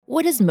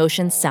What does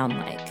motion sound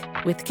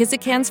like? With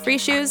Kizik hands-free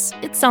shoes,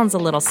 it sounds a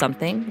little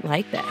something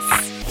like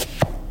this.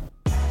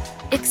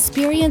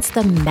 Experience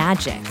the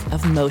magic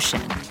of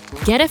motion.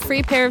 Get a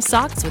free pair of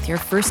socks with your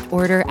first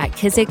order at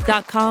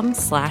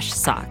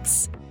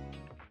kizik.com/socks.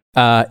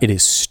 It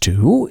is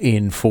Stu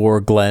in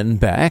for Glenn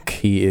Beck.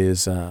 He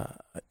is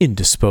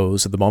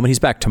indisposed at the moment. He's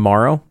back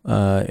tomorrow.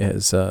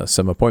 Has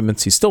some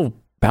appointments. He's still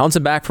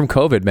bouncing back from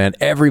COVID, man.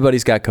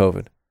 Everybody's got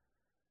COVID.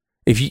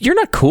 If you're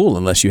not cool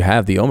unless you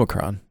have the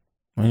Omicron.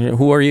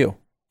 Who are you?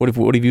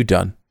 What have you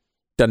done?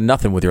 Done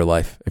nothing with your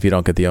life if you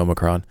don't get the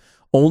Omicron.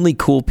 Only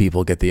cool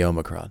people get the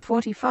Omicron.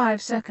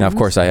 45 seconds. Now, of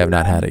course, I have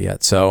not had it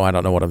yet, so I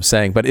don't know what I'm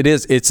saying, but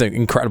it's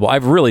incredible.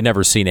 I've really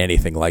never seen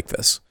anything like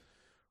this.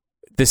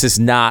 This does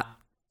not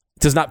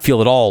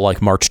feel at all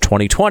like March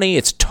 2020.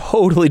 It's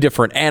totally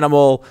different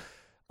animal.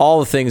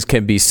 All the things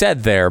can be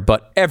said there,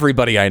 but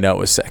everybody I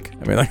know is sick.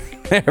 I mean, like,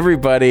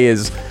 everybody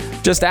is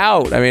just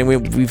out. I mean,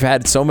 we've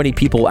had so many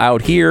people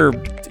out here.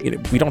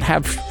 We don't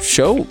have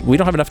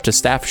enough to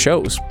staff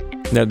shows.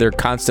 They're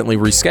constantly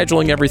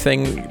rescheduling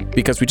everything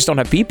because we just don't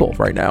have people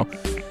right now.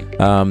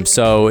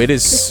 So it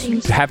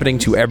is happening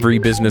to every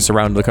business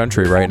around the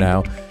country right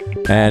now.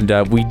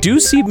 And we do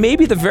see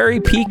maybe the very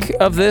peak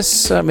of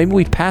this. Maybe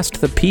we passed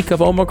the peak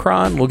of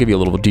Omicron. We'll give you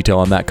a little detail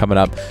on that coming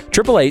up.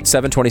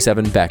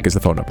 888-727-BECK is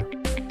the phone number.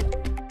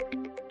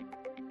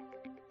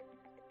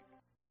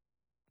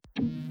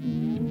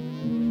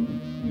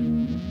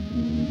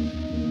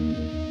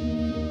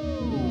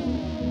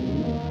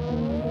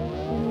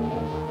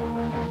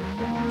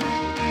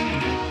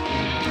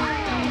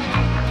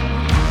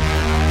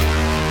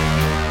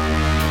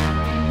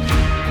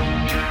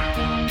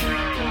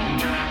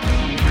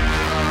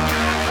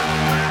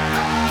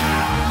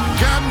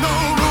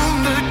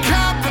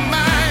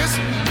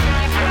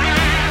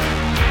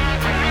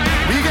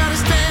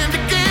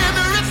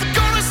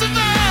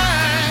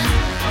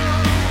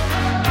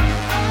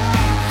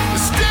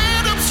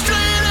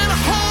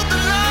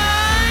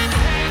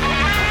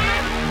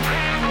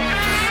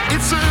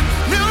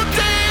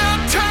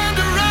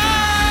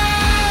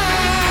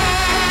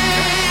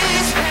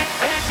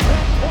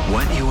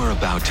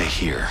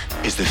 Here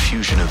is the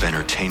fusion of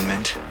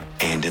entertainment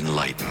and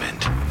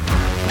enlightenment.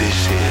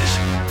 This is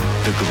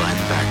the Glenn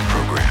Beck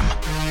Program.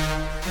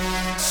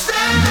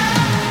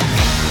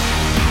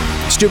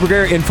 Stu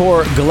Berger in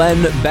for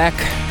Glenn Beck.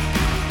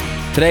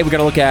 Today we're going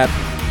to look at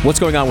what's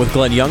going on with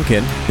Glenn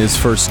Youngkin. His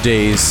first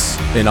days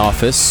in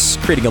office,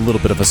 creating a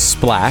little bit of a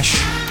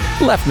splash.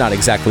 Left not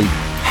exactly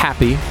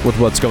happy with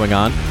what's going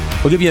on.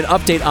 We'll give you an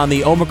update on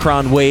the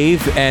Omicron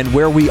wave and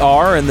where we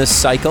are in this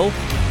cycle.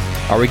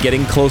 Are we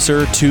getting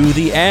closer to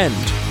the end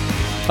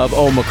of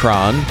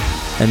Omicron?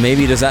 And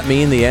maybe does that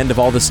mean the end of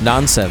all this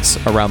nonsense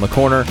around the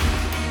corner?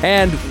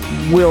 And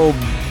we'll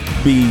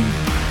be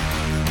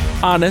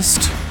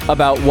honest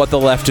about what the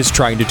left is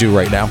trying to do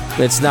right now.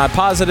 It's not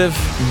positive,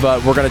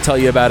 but we're going to tell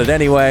you about it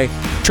anyway.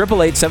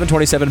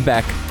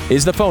 888-727-BECK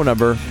is the phone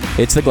number.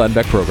 It's the Glenn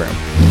Beck Program.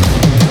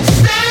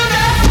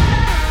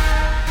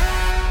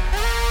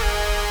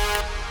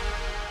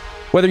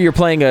 Whether you're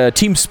playing a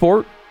team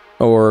sport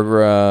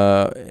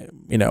or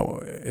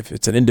if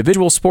it's an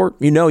individual sport,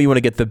 you want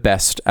to get the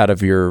best out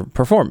of your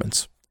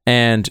performance.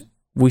 And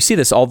we see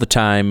this all the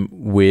time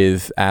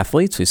with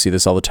athletes. We see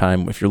this all the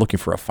time if you're looking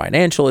for a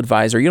financial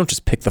advisor. You don't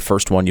just pick the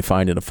first one you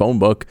find in a phone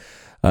book.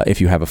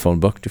 If you have a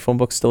phone book. Do phone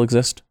books still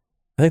exist?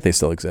 I think they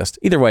still exist.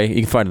 Either way,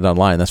 you can find it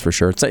online, that's for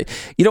sure. It's like,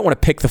 you don't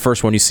want to pick the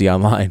first one you see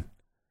online.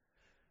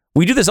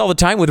 We do this all the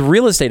time with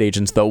real estate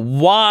agents, though.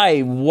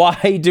 Why?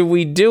 Why do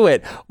we do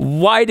it?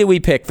 Why do we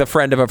pick the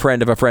friend of a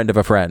friend of a friend of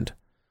a friend?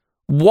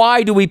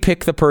 Why do we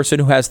pick the person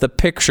who has the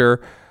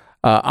picture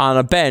on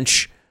a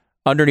bench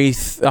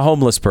underneath a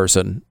homeless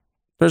person?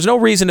 There's no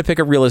reason to pick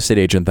a real estate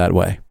agent that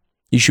way.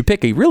 You should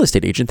pick a real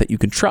estate agent that you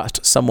can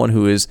trust, someone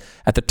who is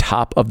at the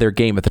top of their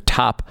game, at the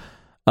top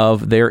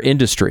of their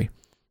industry.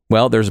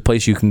 Well, there's a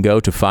place you can go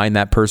to find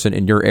that person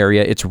in your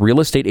area. It's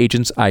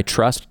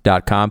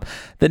realestateagentsitrust.com.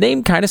 The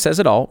name kind of says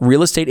it all,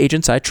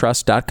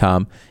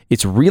 realestateagentsitrust.com.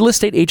 It's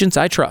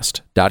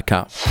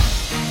realestateagentsitrust.com.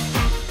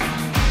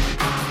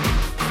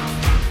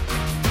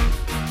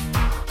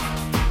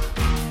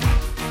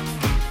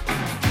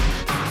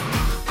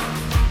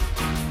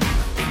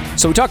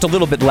 So we talked a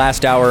little bit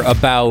last hour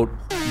about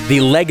the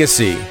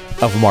legacy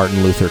of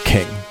Martin Luther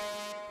King.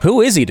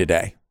 Who is he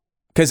today?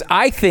 Because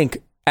I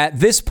think at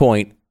this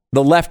point,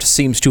 the left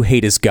seems to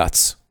hate his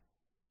guts.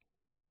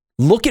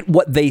 Look at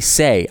what they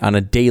say on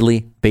a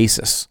daily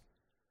basis.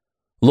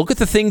 Look at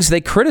the things they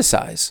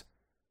criticize.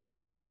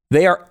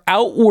 They are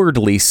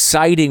outwardly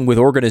siding with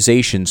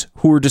organizations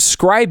who are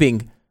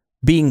describing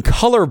being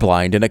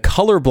colorblind in a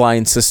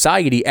colorblind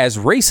society as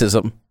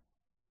racism.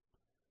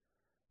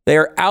 They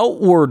are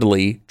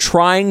outwardly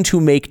trying to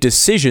make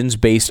decisions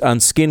based on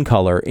skin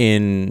color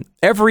in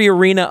every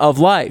arena of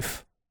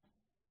life.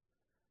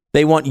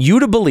 They want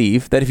you to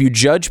believe that if you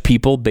judge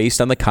people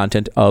based on the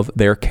content of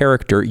their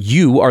character,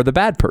 you are the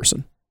bad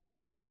person.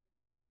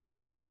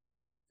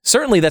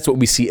 Certainly that's what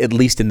we see, at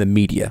least in the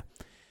media.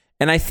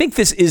 And I think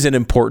this is an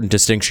important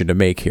distinction to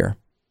make here.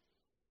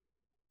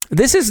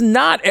 This is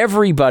not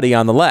everybody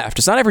on the left.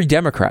 It's not every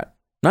Democrat.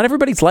 Not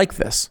everybody's like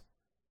this.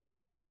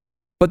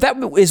 But that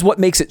is what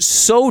makes it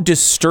so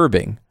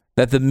disturbing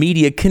that the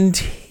media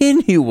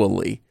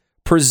continually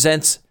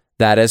presents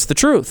that as the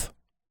truth.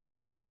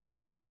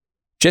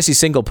 Jesse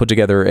Singal put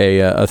together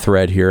a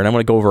thread here, and I'm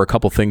going to go over a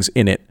couple things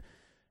in it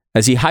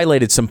as he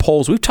highlighted some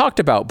polls we've talked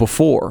about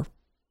before.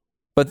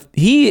 But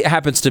he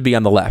happens to be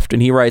on the left,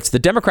 and he writes, the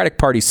Democratic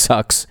Party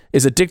sucks,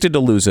 is addicted to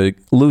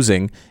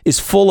losing, is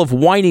full of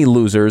whiny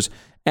losers,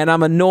 and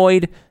I'm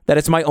annoyed that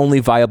it's my only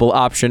viable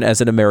option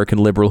as an American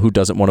liberal who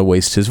doesn't want to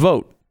waste his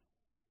vote.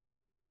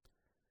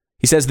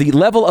 He says the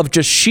level of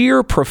just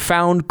sheer,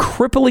 profound,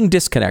 crippling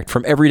disconnect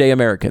from everyday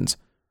Americans.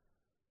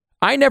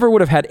 I never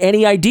would have had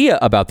any idea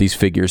about these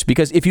figures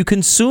because if you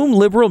consume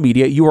liberal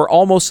media, you are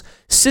almost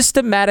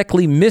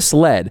systematically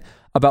misled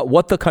about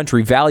what the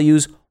country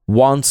values,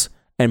 wants,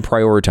 and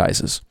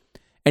prioritizes.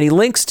 And he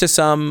links to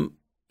some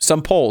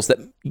polls that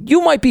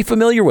you might be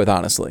familiar with,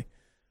 honestly.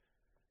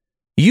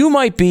 You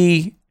might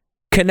be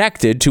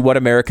connected to what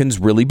Americans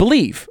really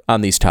believe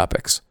on these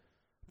topics,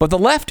 but the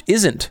left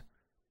isn't.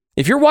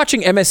 If you're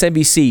watching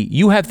MSNBC,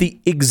 you have the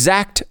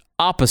exact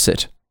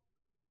opposite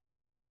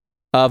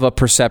of a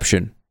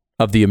perception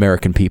of the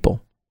American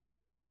people.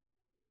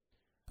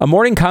 A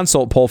Morning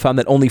Consult poll found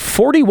that only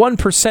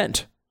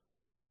 41%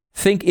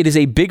 think it is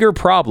a bigger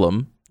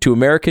problem to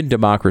American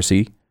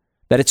democracy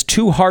that it's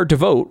too hard to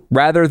vote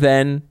rather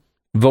than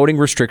voting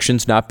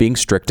restrictions not being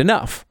strict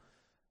enough.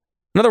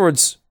 In other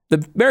words,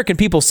 the American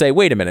people say,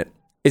 wait a minute,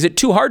 is it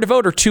too hard to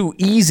vote or too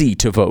easy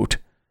to vote?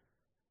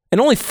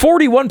 And only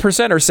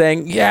 41% are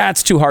saying, yeah,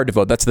 it's too hard to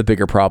vote. That's the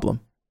bigger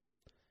problem.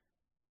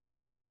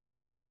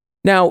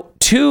 Now,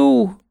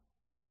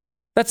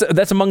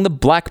 that's among the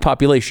black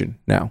population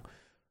now.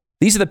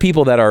 These are the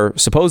people that are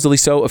supposedly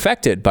so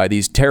affected by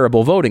these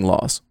terrible voting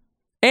laws.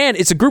 And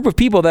it's a group of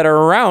people that are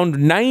around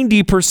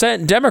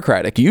 90%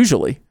 Democratic,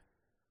 usually.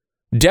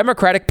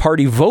 Democratic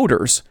Party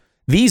voters.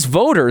 These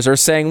voters are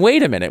saying,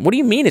 wait a minute, what do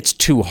you mean it's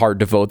too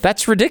hard to vote?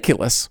 That's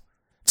ridiculous.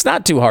 It's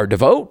not too hard to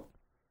vote.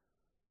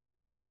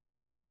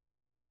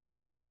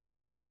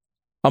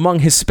 Among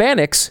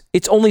Hispanics,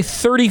 it's only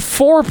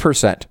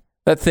 34%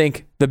 that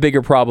think the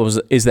bigger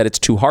problem is that it's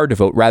too hard to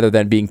vote rather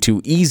than being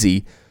too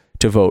easy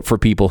to vote for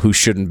people who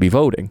shouldn't be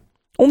voting.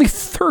 Only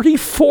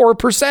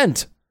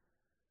 34%.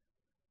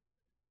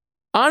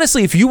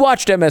 Honestly, if you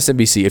watched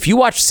MSNBC, if you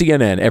watched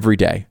CNN every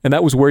day, and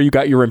that was where you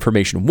got your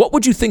information, what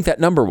would you think that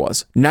number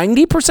was?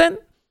 90%?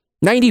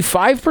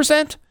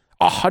 95%?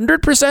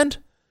 100%?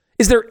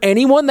 Is there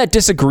anyone that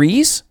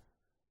disagrees?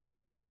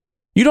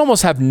 You'd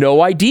almost have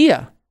no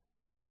idea.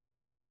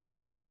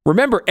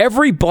 Remember,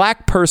 every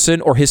black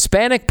person or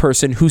Hispanic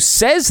person who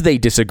says they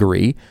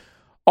disagree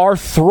are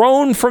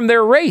thrown from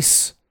their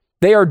race.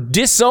 They are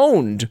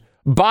disowned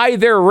by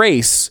their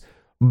race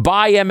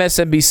by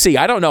MSNBC.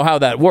 I don't know how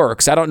that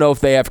works. I don't know if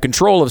they have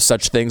control of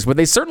such things, but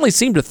they certainly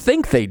seem to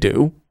think they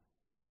do.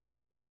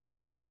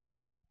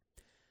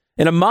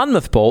 In a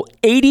Monmouth poll,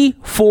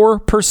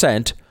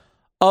 84%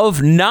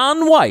 of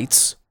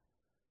non-whites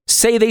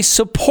say they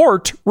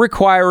support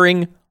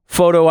requiring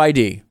photo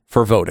ID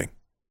for voting.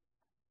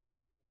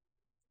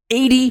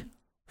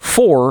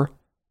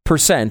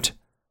 84%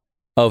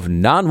 of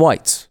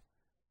non-whites.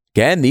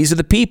 Again, these are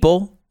the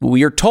people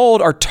we are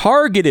told are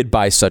targeted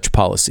by such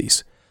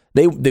policies.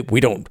 We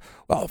don't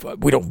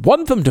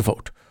want them to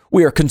vote.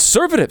 We are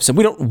conservatives and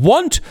we don't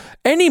want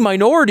any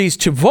minorities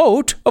to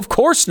vote. Of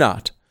course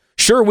not.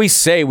 Sure, we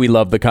say we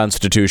love the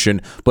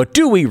Constitution, but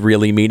do we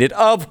really mean it?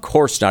 Of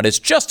course not. It's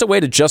just a way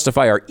to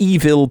justify our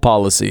evil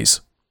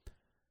policies.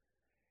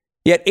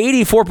 Yet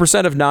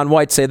 84% of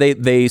non-whites say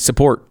they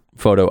support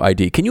photo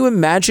ID. Can you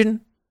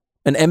imagine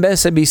an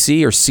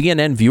MSNBC or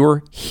CNN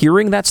viewer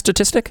hearing that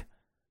statistic?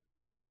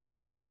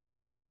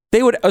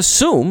 They would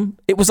assume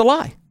it was a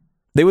lie.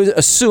 They would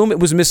assume it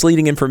was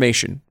misleading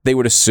information. They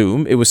would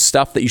assume it was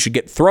stuff that you should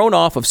get thrown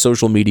off of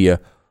social media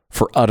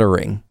for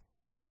uttering.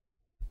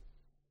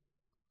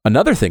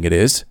 Another thing it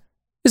is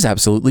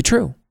absolutely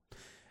true.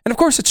 And of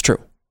course it's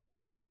true.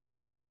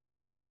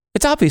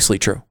 It's obviously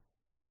true.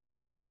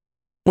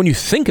 When you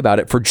think about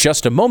it for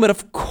just a moment,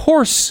 of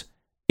course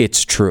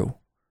it's true.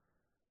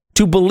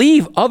 To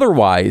believe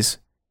otherwise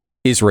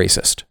is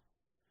racist.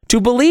 To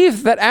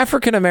believe that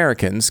African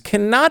Americans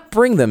cannot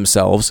bring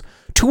themselves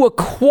to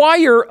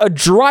acquire a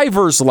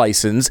driver's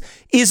license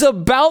is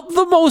about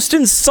the most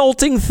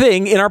insulting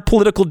thing in our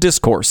political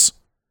discourse.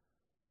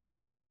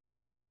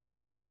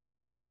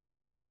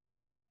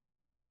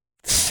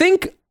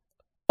 Think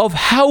of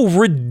how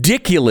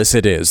ridiculous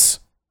it is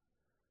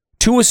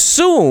to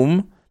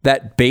assume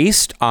that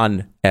based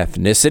on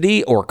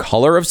ethnicity or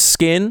color of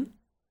skin,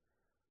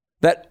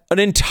 that an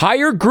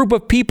entire group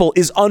of people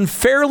is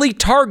unfairly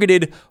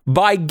targeted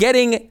by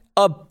getting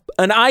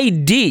an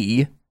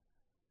ID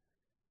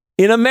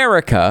in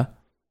America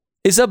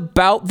is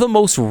about the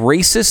most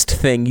racist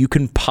thing you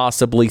can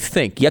possibly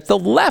think. Yet the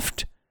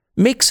left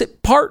makes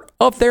it part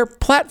of their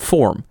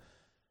platform.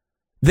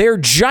 Their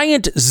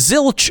giant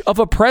zilch of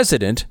a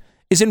president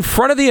is in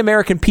front of the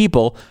American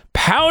people,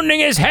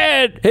 pounding his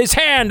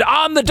hand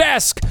on the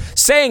desk,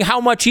 saying how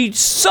much he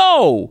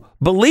so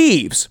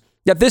believes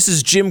that this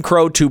is Jim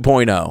Crow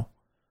 2.0.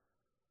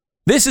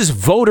 This is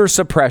voter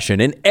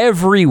suppression in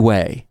every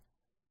way.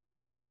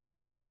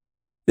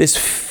 This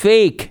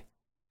fake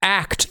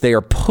act they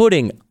are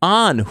putting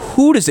on,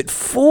 who does it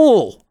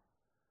fool?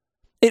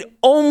 It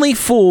only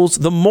fools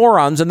the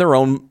morons in their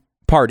own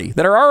party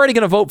that are already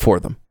going to vote for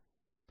them.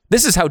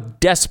 This is how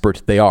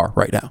desperate they are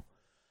right now.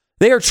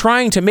 They are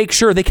trying to make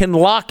sure they can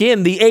lock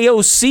in the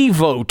AOC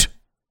vote.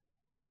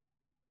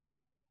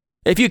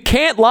 If you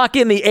can't lock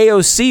in the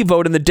AOC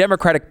vote in the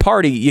Democratic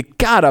Party, you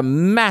got a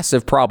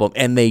massive problem,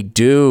 and they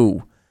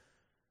do.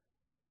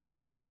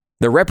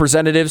 The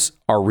representatives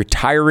are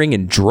retiring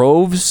in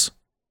droves.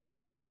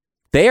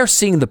 They are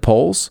seeing the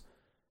polls.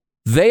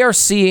 They are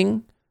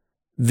seeing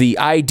the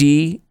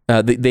ID.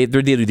 They're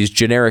these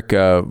generic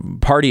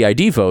party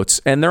ID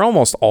votes, and they're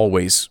almost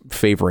always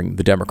favoring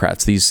the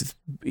Democrats.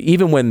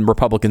 Even when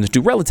Republicans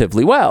do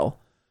relatively well,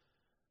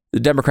 the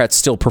Democrats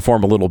still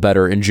perform a little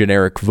better in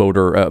generic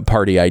voter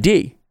party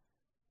ID.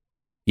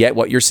 Yet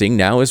what you're seeing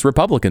now is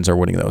Republicans are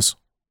winning those.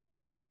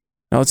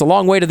 Now, it's a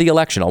long way to the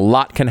election. A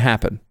lot can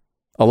happen.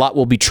 A lot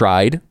will be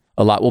tried.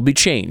 A lot will be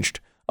changed.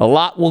 A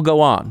lot will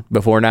go on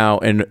before now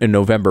in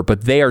November,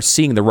 but they are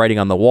seeing the writing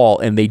on the wall,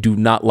 and they do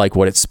not like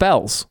what it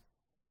spells.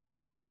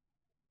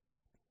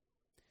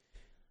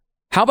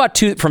 How about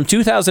from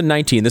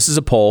 2019? This is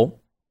a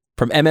poll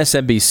from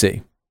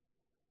MSNBC.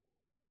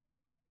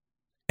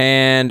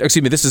 And,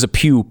 excuse me, this is a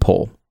Pew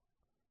poll.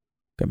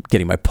 I'm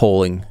getting my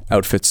polling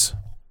outfits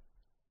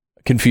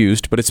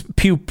confused, but it's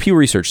Pew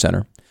Research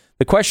Center.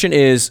 The question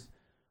is,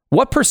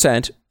 what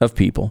percent of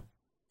people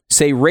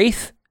say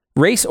race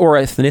or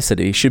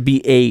ethnicity should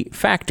be a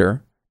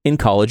factor in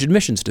college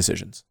admissions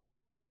decisions?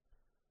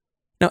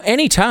 Now,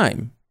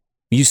 anytime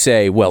you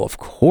say, well, of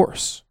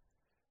course,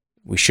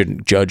 we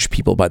shouldn't judge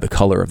people by the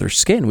color of their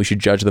skin. We should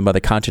judge them by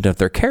the content of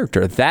their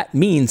character. That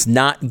means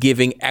not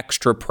giving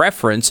extra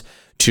preference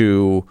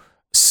to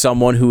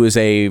someone who is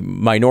a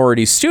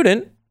minority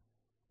student.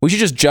 We should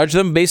just judge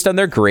them based on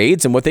their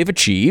grades and what they've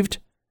achieved.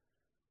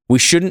 We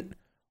shouldn't,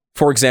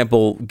 for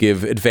example,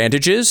 give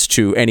advantages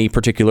to any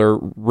particular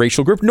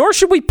racial group, nor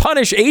should we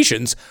punish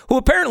Asians, who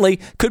apparently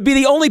could be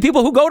the only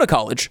people who go to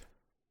college.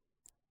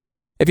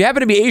 If you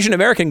happen to be Asian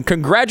American,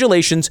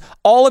 congratulations.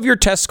 All of your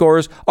test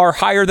scores are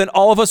higher than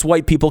all of us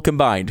white people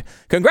combined.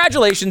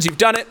 Congratulations, you've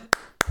done it.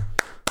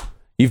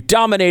 You've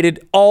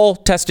dominated all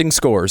testing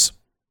scores.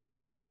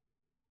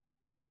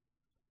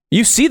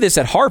 You see this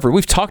at Harvard.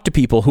 We've talked to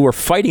people who are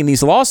fighting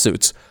these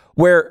lawsuits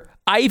where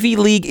Ivy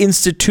League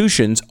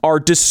institutions are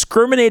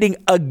discriminating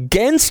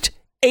against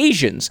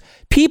Asians,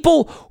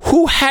 people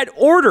who had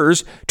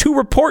orders to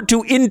report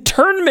to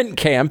internment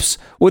camps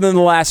within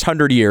the last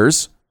 100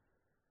 years.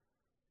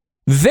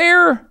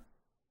 Their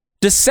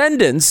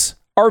descendants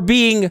are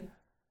being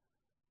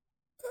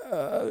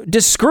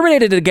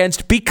discriminated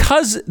against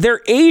because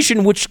they're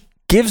Asian, which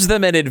gives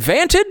them an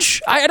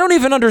advantage. I don't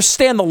even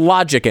understand the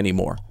logic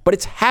anymore, but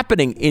it's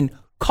happening in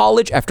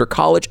college after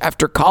college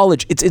after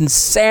college. It's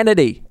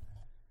insanity.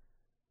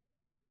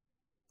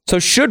 So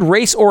should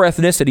race or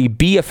ethnicity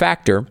be a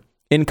factor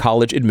in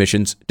college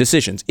admissions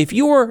decisions? If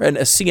you were a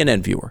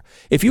CNN viewer,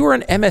 if you were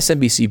an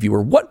MSNBC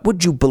viewer, what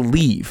would you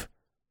believe?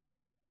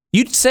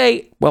 You'd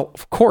say, well,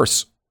 of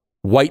course,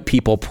 white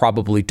people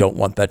probably don't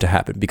want that to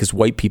happen because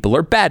white people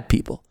are bad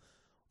people.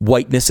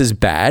 Whiteness is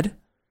bad,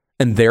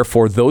 and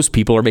therefore those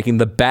people are making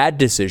the bad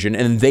decision,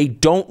 and they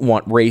don't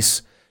want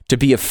race to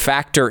be a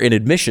factor in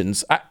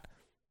admissions.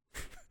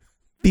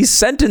 These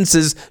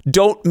sentences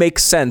don't make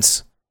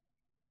sense.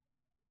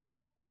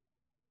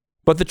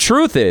 But the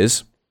truth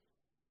is,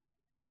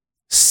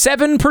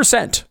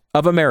 7%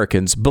 of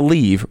Americans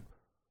believe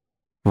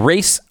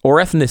race or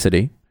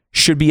ethnicity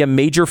should be a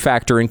major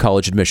factor in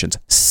college admissions.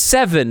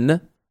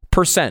 7%.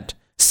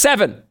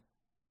 7.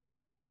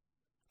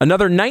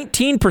 Another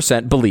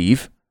 19%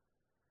 believe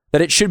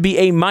that it should be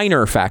a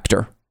minor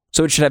factor.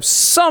 So it should have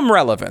some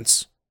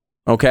relevance.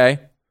 Okay?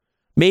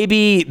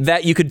 Maybe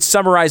that you could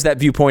summarize that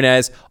viewpoint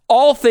as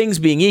all things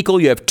being equal,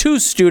 you have two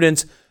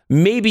students,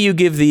 maybe you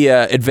give the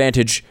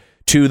advantage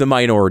to the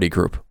minority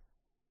group.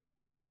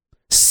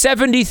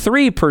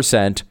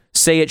 73%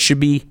 say it should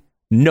be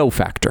no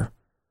factor.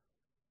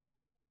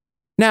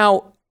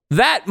 Now,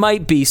 that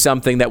might be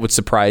something that would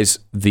surprise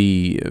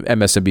the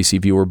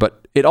MSNBC viewer,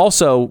 but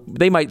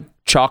they might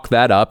chalk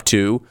that up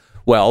to,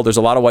 well, there's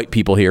a lot of white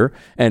people here,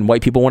 and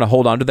white people want to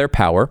hold on to their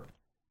power.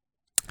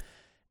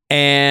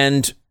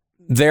 And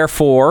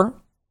therefore,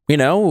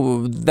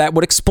 that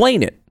would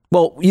explain it.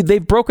 Well,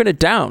 they've broken it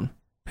down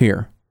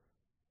here.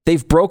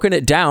 They've broken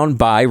it down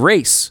by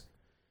race.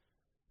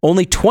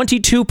 Only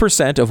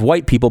 22% of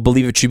white people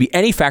believe it should be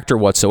any factor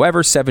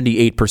whatsoever.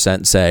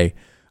 78% say,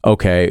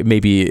 okay,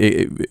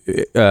 maybe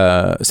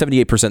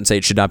 78% say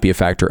it should not be a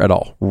factor at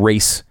all.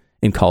 Race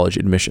in college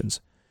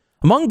admissions.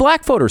 Among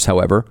black voters,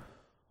 however,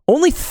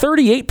 only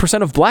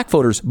 38% of black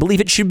voters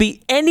believe it should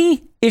be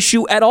any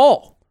issue at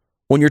all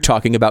when you're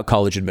talking about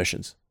college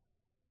admissions.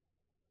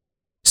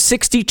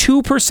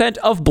 62%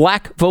 of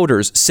black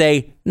voters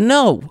say,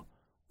 no,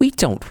 we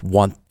don't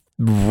want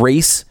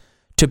race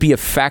to be a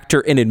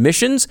factor in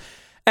admissions.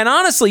 And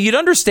honestly, you'd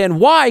understand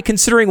why,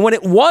 considering when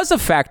it was a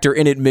factor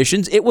in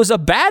admissions, it was a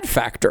bad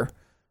factor.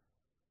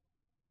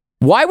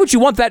 Why would you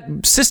want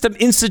that system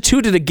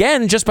instituted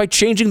again just by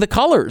changing the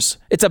colors?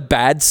 It's a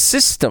bad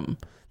system.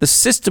 The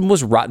system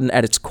was rotten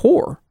at its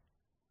core.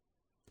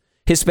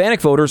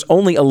 Hispanic voters,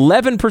 only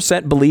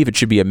 11% believe it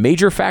should be a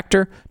major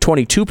factor.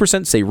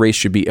 22% say race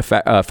should be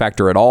a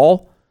factor at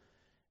all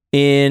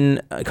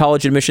in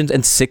college admissions.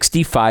 And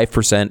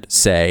 65%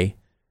 say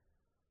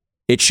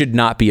it should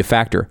not be a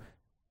factor.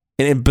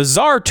 And in a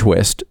bizarre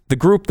twist, the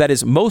group that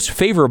is most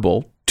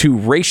favorable to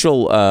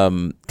racial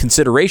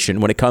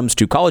consideration when it comes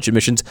to college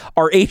admissions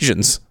are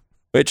Asians,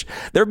 which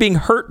they're being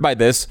hurt by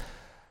this,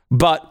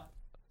 but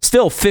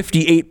still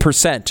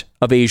 58%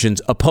 of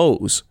Asians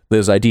oppose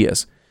those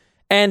ideas.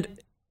 And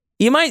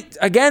you might,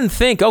 again,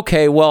 think,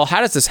 okay, well, how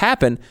does this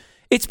happen?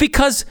 It's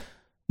because,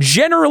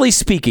 generally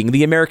speaking,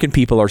 the American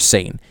people are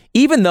sane,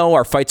 even though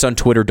our fights on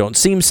Twitter don't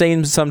seem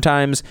sane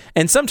sometimes.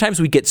 And sometimes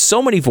we get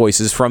so many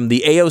voices from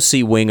the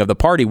AOC wing of the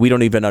party, we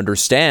don't even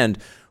understand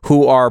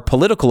who our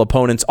political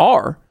opponents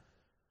are.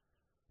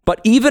 But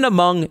even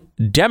among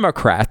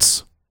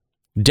Democrats,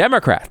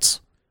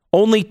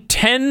 only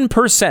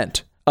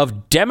 10%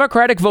 of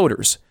Democratic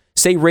voters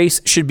say race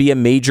should be a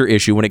major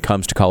issue when it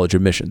comes to college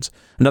admissions.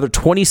 Another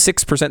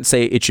 26%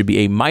 say it should be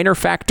a minor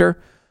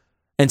factor.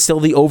 And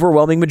still the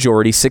overwhelming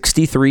majority,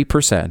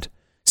 63%,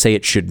 say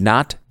it should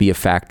not be a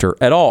factor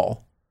at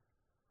all.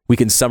 We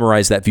can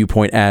summarize that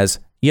viewpoint as,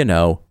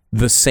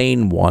 the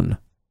sane one.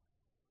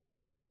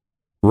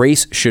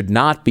 Race should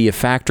not be a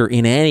factor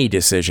in any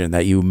decision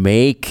that you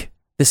make.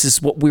 This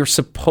is what we're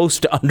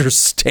supposed to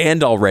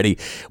understand already.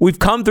 We've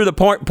come through the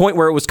point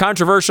where it was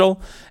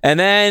controversial, and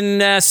then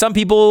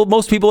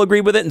most people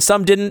agreed with it, and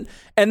some didn't.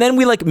 And then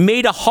we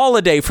made a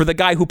holiday for the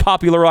guy who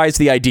popularized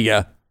the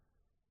idea.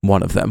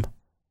 One of them.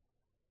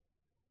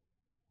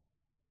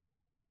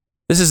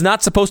 This is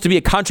not supposed to be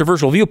a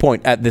controversial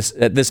viewpoint at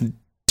this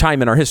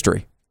time in our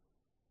history.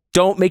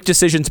 Don't make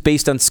decisions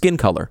based on skin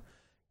color.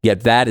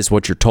 Yet that is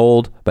what you're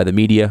told by the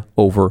media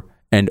over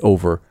and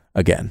over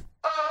again.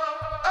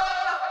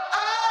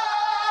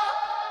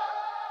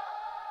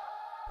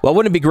 Well,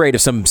 wouldn't it be great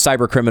if some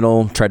cyber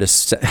criminal tried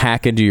to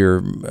hack into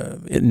your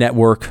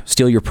network,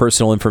 steal your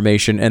personal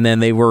information, and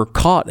then they were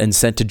caught and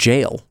sent to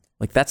jail?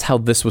 That's how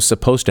this was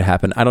supposed to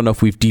happen. I don't know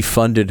if we've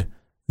defunded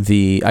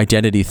the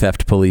identity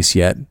theft police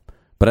yet,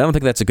 but I don't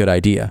think that's a good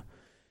idea.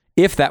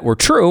 If that were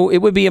true, it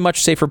would be a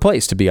much safer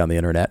place to be on the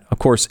internet. Of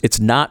course, it's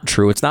not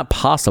true. It's not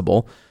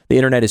possible. The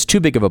internet is too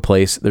big of a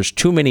place. There's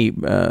too many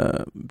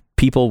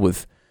people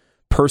with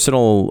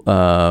personal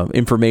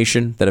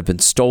information that have been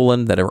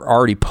stolen, that are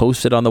already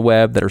posted on the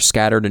web, that are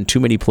scattered in too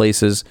many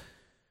places.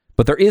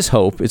 But there is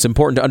hope. It's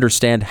important to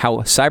understand how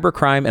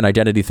cybercrime and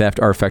identity theft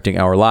are affecting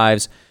our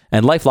lives.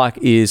 And LifeLock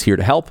is here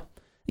to help.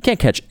 You can't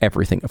catch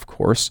everything, of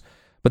course,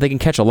 but they can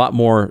catch a lot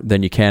more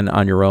than you can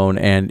on your own.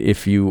 And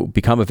if you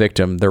become a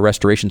victim, their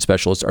restoration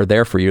specialists are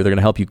there for you. They're going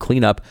to help you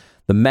clean up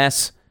the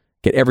mess,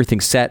 get everything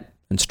set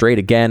and straight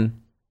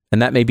again.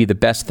 And that may be the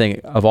best thing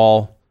of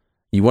all.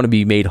 You want to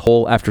be made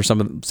whole after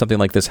something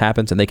like this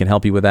happens, and they can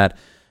help you with that.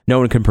 No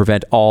one can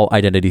prevent all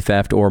identity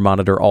theft or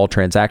monitor all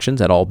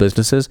transactions at all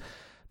businesses,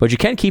 but you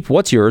can keep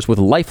what's yours with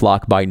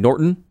LifeLock by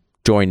Norton.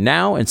 Join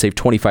now and save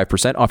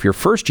 25% off your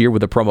first year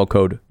with the promo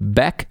code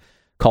BECK.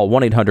 Call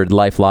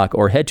 1-800-LifeLock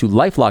or head to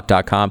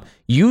LifeLock.com.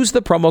 Use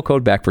the promo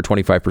code BECK for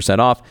 25%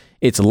 off.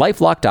 It's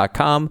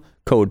LifeLock.com,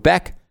 code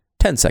BECK,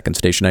 10-second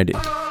station ID.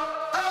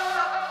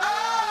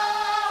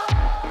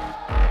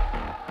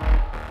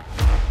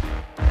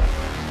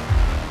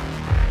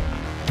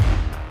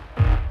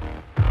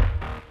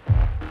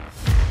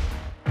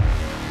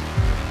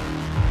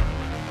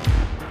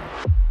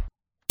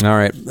 All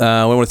right.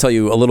 I want to tell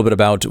you a little bit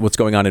about what's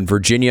going on in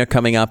Virginia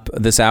coming up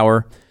this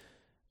hour.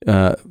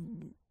 Glenn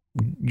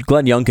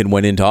Youngkin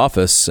went into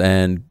office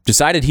and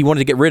decided he wanted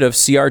to get rid of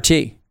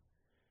CRT.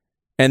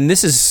 And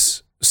this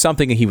is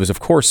something he was, of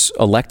course,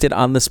 elected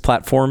on this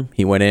platform.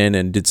 He went in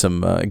and did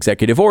some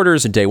executive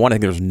orders in day one. I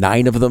think there was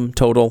 9 of them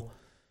total.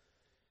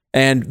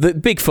 And the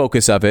big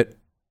focus of it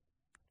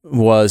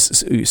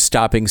was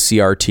stopping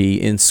CRT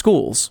in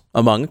schools,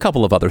 among a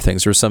couple of other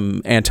things. There's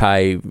some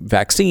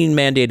anti-vaccine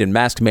mandate and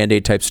mask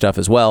mandate type stuff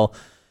as well.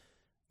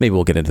 Maybe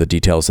we'll get into the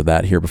details of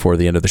that here before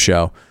the end of the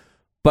show.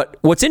 But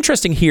what's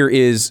interesting here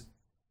is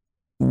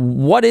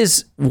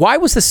why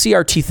was the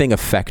CRT thing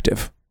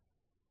effective?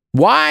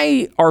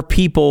 Why are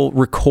people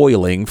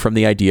recoiling from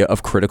the idea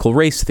of critical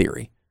race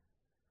theory?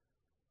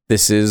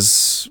 This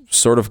is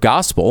sort of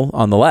gospel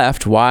on the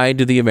left. Why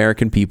do the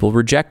American people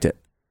reject it?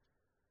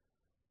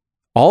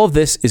 All of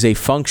this is a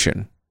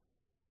function,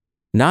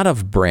 not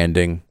of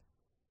branding,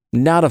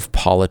 not of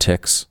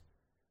politics,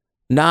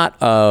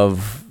 not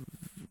of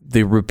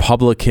the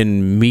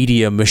Republican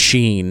media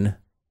machine,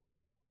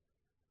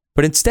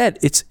 but instead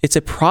it's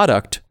a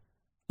product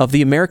of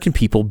the American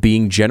people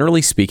being,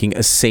 generally speaking,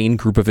 a sane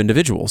group of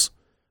individuals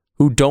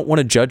who don't want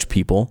to judge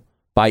people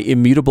by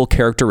immutable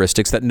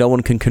characteristics that no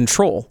one can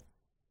control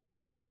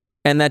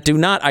and that do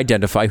not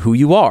identify who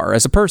you are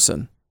as a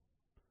person.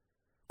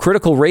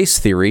 Critical race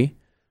theory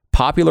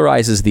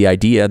popularizes the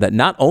idea that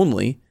not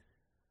only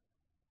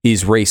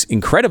is race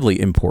incredibly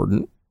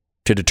important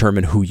to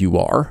determine who you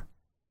are,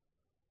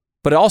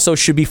 but it also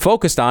should be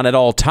focused on at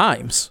all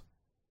times.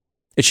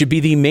 It should be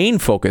the main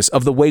focus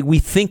of the way we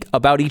think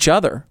about each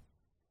other.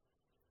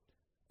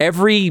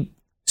 Every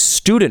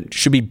student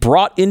should be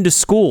brought into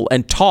school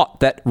and taught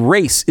that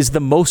race is the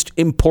most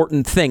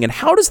important thing. And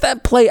how does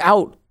that play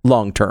out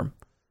long term?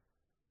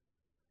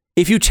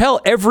 If you tell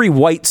every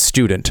white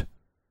student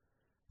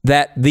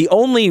that the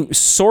only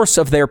source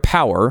of their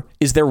power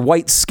is their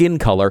white skin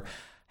color,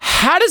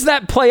 how does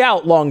that play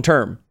out long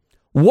term?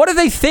 What do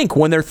they think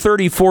when they're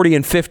 30, 40,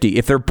 and 50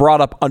 if they're brought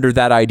up under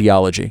that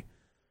ideology?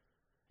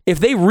 If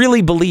they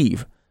really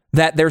believe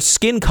that their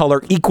skin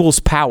color equals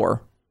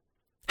power,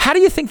 how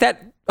do you think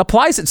that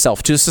applies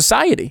itself to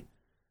society?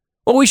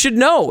 Well, we should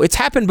know. It's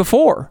happened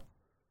before.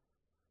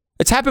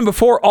 It's happened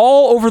before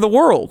all over the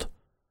world.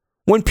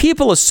 When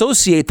people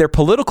associate their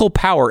political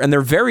power and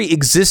their very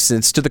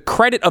existence to the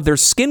credit of their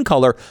skin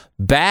color,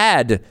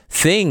 bad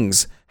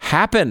things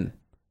happen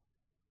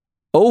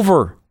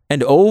over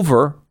and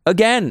over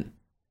again.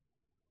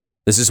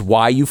 This is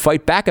why you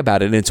fight back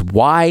about it. And it's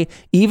why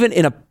even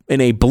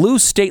in a blue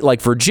state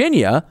like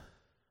Virginia,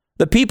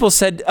 the people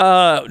said,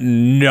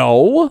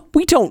 no,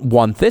 we don't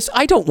want this.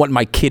 I don't want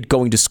my kid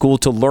going to school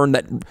to learn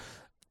that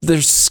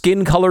their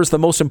skin color is the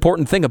most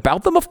important thing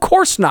about them. Of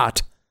course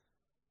not.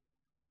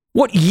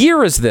 What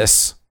year is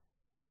this?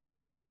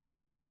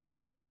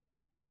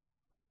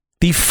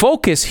 The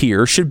focus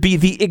here should be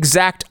the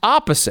exact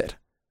opposite.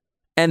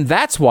 And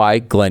that's why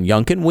Glenn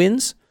Youngkin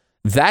wins.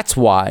 That's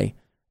why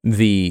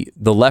the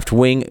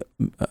left-wing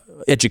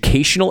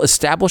educational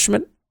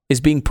establishment is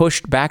being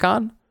pushed back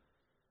on.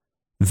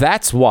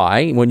 That's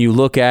why when you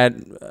look at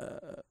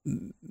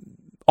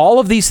all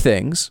of these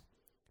things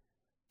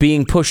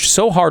being pushed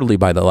so hardly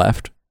by the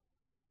left,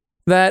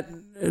 that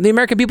the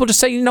American people just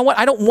say, you know what,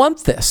 I don't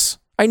want this.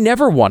 I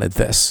never wanted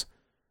this.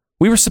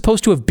 We were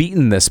supposed to have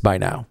beaten this by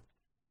now.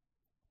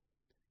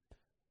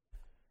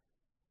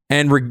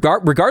 And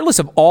regardless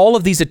of all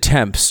of these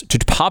attempts to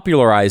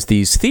popularize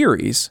these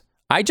theories,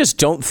 I just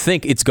don't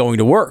think it's going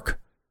to work.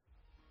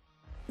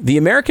 The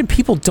American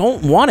people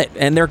don't want it,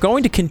 and they're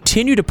going to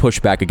continue to push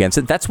back against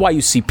it. That's why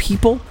you see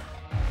people,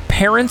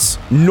 parents,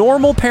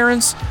 normal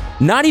parents,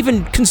 not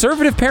even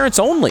conservative parents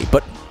only,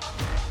 but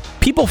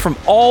people from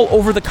all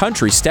over the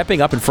country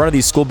stepping up in front of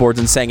these school boards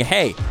and saying,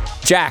 hey,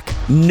 Jack,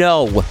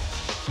 no,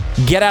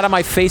 get out of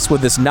my face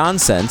with this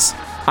nonsense.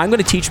 I'm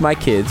going to teach my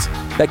kids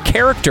that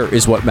character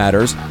is what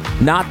matters,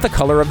 not the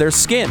color of their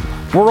skin.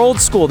 We're old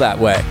school that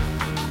way.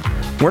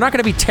 We're not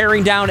going to be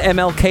tearing down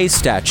MLK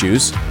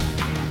statues.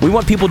 We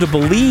want people to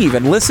believe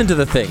and listen to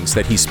the things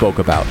that he spoke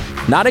about,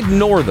 not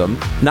ignore them,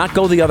 not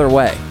go the other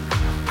way.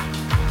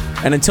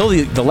 And until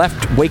the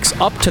left wakes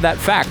up to that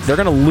fact, they're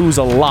going to lose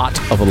a lot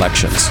of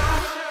elections.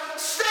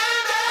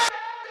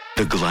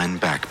 The Glenn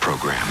Beck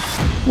Program.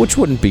 Which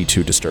wouldn't be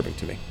too disturbing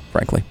to me,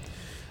 frankly.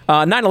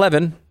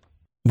 9/11,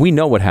 we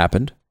know what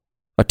happened.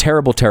 A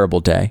terrible, terrible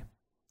day.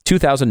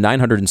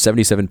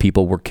 2,977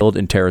 people were killed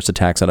in terrorist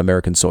attacks on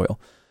American soil.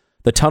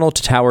 The Tunnel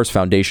to Towers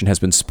Foundation has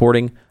been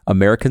supporting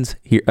America's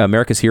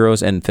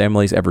heroes and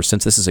families ever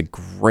since. This is a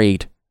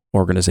great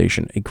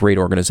organization,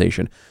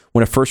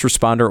 When a first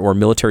responder or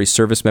military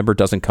service member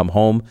doesn't come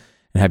home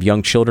and have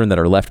young children that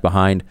are left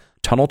behind,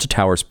 Tunnel to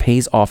Towers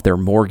pays off their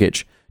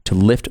mortgage to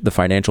lift the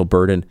financial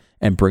burden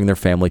and bring their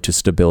family to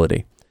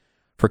stability.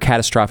 For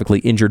catastrophically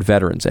injured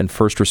veterans and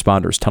first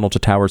responders, Tunnel to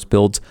Towers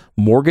builds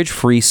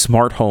mortgage-free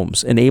smart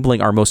homes,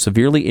 enabling our most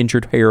severely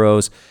injured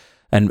heroes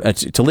and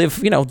to live,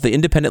 the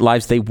independent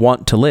lives they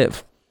want to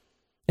live.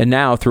 And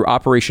now, through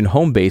Operation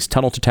Homebase,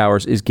 Tunnel to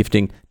Towers is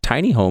gifting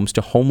tiny homes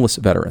to homeless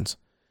veterans.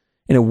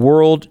 In a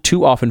world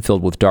too often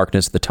filled with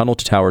darkness, the Tunnel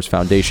to Towers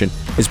Foundation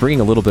is bringing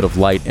a little bit of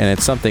light, and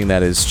it's something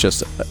that is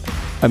just...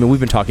 we've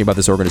been talking about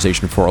this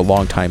organization for a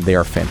long time. They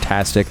are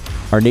fantastic.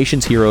 Our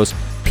nation's heroes,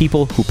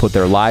 people who put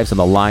their lives on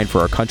the line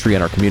for our country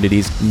and our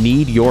communities,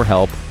 need your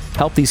help.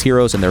 Help these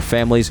heroes and their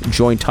families.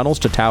 Join Tunnels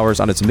to Towers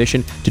on its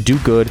mission to do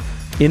good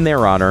in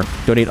their honor.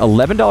 Donate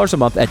 $11 a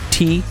month at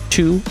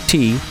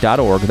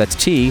T2T.org. That's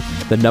T,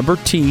 the number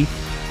T,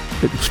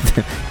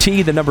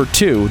 T, the number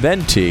 2,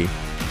 then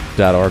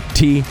T.org.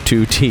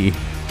 T2T.org.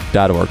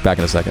 Back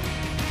in a second.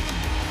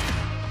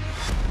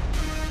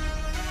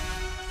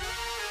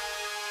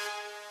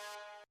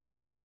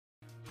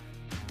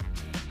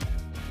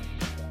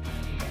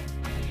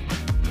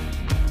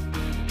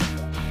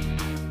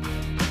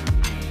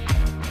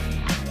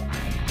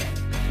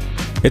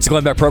 It's a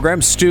Glenn Beck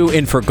program. Stu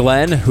in for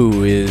Glenn,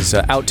 who is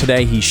out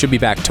today. He should be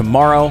back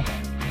tomorrow.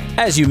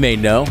 As you may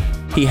know,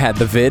 he had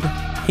the vid,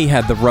 he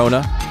had the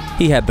Rona,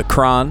 he had the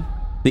Cron.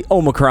 The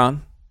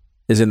Omicron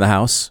is in the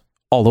house,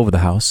 all over the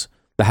house.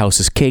 The house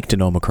is caked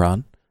in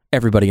Omicron.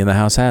 Everybody in the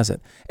house has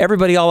it.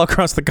 Everybody all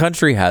across the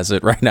country has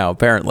it right now,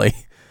 apparently.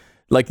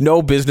 Like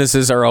no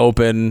businesses are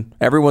open.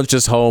 Everyone's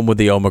just home with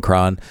the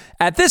Omicron.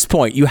 At this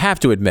point, you have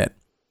to admit,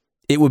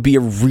 it would be a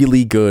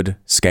really good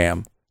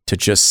scam to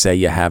just say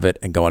you have it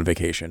and go on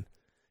vacation.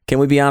 Can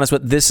we be honest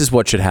with this is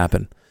what should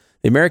happen?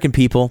 The American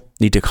people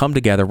need to come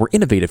together. We're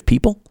innovative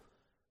people.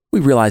 We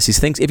realize these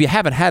things. If you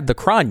haven't had the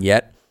cron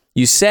yet,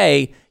 you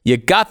say you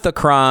got the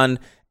cron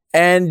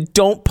and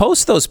don't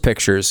post those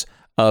pictures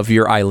of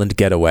your island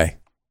getaway.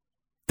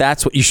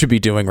 That's what you should be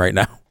doing right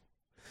now.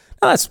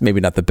 Now, that's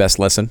maybe not the best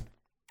lesson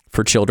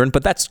for children,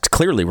 but that's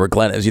clearly where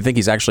Glenn is. You think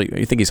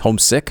he's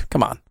homesick?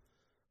 Come on.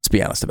 Let's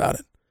be honest about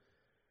it.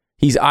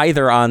 He's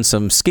either on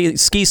some ski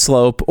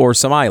slope or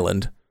some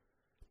island,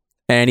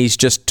 and he's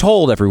just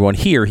told everyone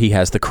here he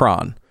has the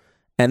cron.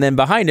 And then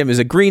behind him is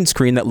a green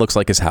screen that looks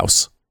like his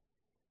house.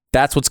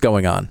 That's what's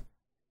going on.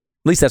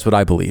 At least that's what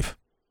I believe.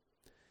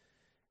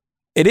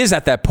 It is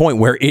at that point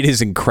where it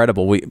is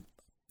incredible.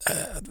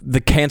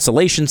 The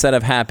cancellations that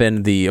have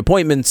happened, the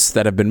appointments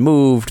that have been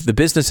moved, the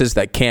businesses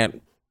that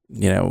can't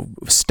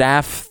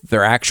staff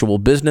their actual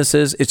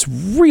businesses. It's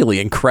really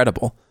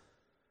incredible.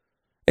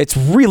 It's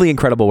really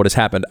incredible what has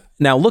happened.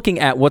 Now, looking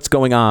at what's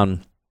going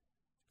on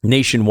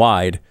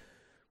nationwide,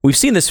 we've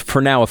seen this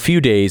for now a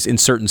few days in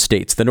certain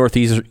states. The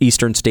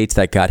northeastern states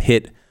that got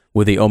hit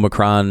with the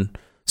Omicron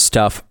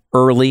stuff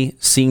early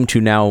seem to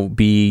now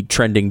be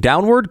trending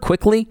downward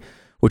quickly,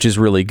 which is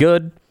really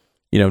good.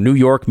 New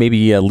York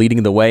maybe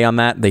leading the way on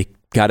that. They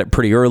got it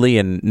pretty early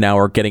and now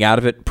are getting out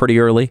of it pretty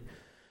early.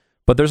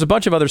 But there's a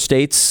bunch of other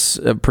states,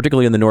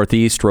 particularly in the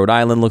Northeast. Rhode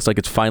Island looks like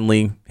it's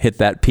finally hit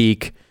that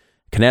peak.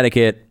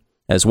 Connecticut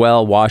as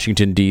well.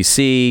 Washington,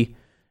 D.C.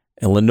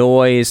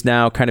 Illinois is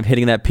now kind of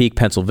hitting that peak.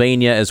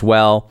 Pennsylvania as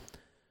well.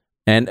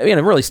 And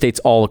really states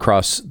all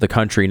across the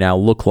country now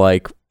look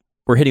like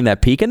we're hitting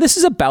that peak. And this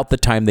is about the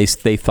time they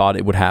thought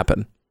it would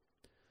happen.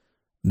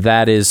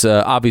 That is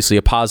obviously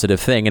a positive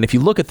thing. And if you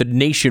look at the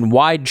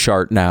nationwide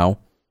chart now,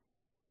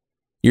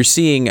 you're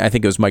seeing, I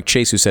think it was Mike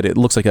Chase who said it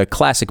looks like a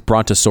classic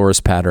brontosaurus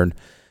pattern.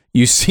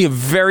 You see a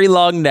very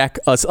long neck,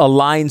 a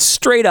line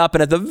straight up,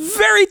 and at the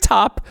very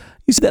top,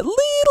 you see that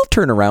little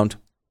turnaround.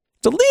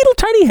 It's a little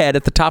tiny head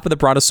at the top of the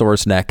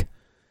brontosaurus neck.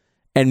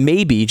 And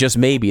maybe, just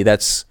maybe,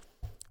 that's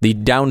the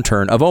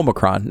downturn of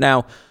Omicron.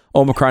 Now,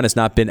 Omicron has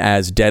not been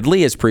as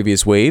deadly as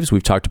previous waves.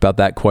 We've talked about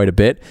that quite a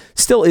bit.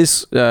 Still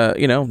is,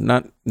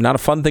 not a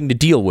fun thing to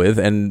deal with.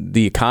 And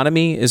the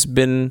economy has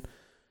been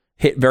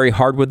hit very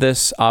hard with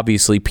this.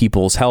 Obviously,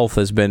 people's health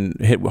has been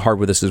hit hard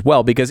with this as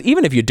well, because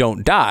even if you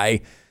don't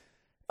die,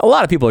 a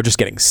lot of people are just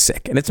getting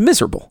sick and it's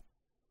miserable.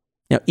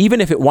 Now,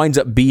 even if it winds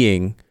up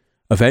being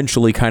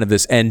eventually kind of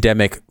this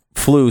endemic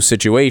flu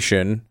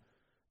situation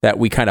that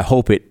we kind of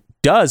hope it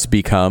does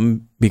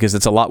become, because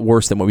it's a lot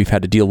worse than what we've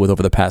had to deal with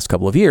over the past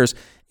couple of years,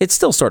 it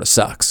still sort of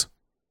sucks.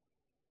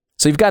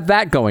 So you've got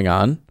that going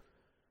on.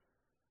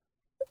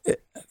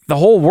 The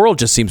whole world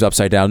just seems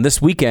upside down.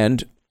 This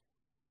weekend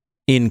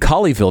in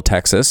Colleyville,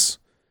 Texas,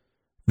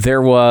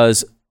 there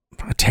was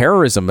a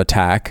terrorism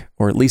attack,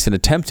 or at least an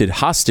attempted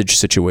hostage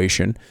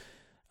situation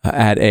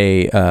at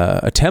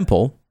a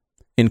temple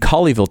in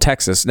Colleyville,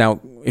 Texas. Now,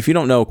 if you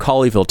don't know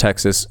Colleyville,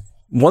 Texas,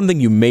 one thing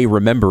you may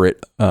remember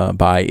it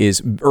by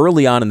is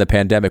early on in the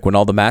pandemic when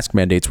all the mask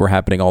mandates were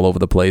happening all over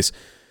the place,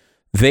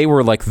 they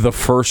were like the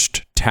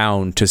first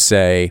town to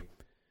say,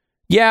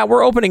 yeah,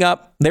 we're opening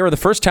up. They were the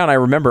first town I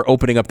remember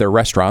opening up their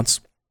restaurants.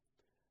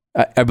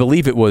 I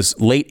believe it was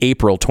late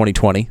April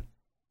 2020.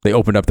 They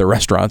opened up their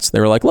restaurants. They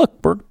were like, look,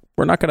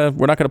 we're not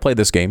gonna play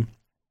this game.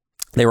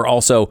 They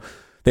also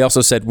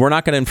said, we're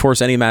not going to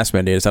enforce any mask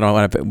mandates.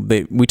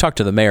 We talked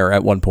to the mayor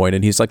at one point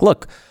and he's like,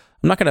 look,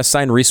 I'm not going to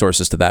assign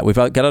resources to that. We've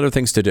got other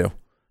things to do.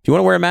 If you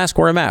want to wear a mask,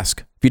 wear a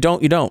mask. If you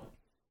don't, you don't.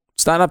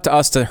 It's not up to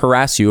us to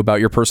harass you about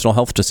your personal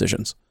health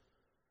decisions.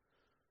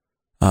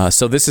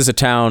 So this is a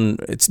town,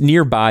 it's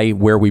nearby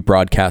where we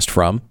broadcast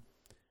from.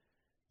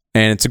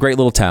 And it's a great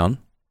little town.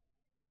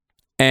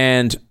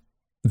 And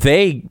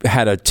they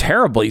had a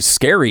terribly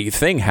scary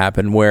thing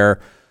happen where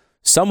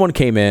someone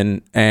came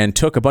in and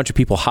took a bunch of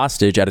people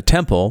hostage at a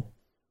temple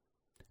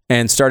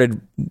and started,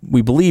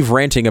 we believe,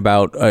 ranting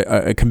about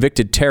a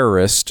convicted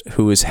terrorist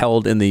who is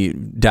held in the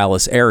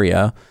Dallas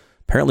area,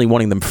 apparently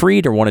wanting them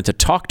freed or wanted to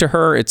talk to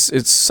her.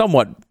 It's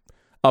somewhat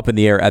up in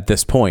the air at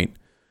this point.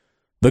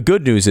 The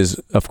good news is,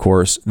 of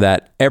course,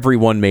 that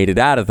everyone made it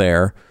out of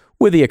there,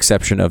 with the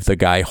exception of the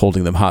guy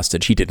holding them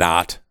hostage. He did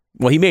not.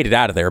 Well, he made it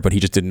out of there, but he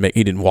just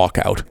didn't walk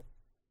out.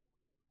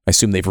 I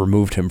assume they've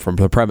removed him from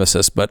the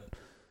premises, but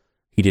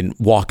he didn't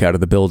walk out of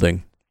the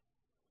building.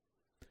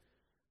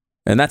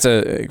 And that's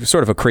a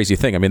sort of a crazy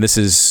thing. I mean, this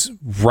is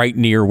right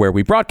near where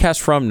we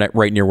broadcast from,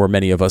 right near where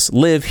many of us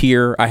live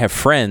here. I have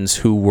friends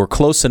who were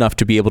close enough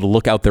to be able to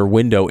look out their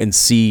window and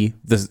see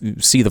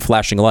the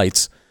flashing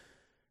lights,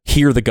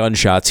 hear the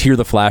gunshots, hear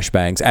the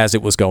flashbangs as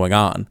it was going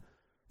on.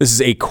 This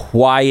is a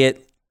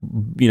quiet,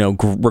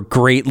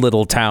 great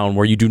little town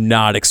where you do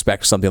not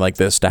expect something like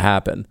this to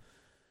happen.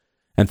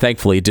 And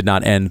thankfully, it did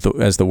not end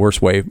as the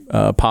worst way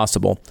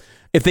possible.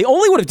 If they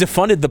only would have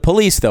defunded the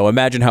police, though,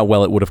 imagine how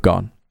well it would have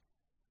gone.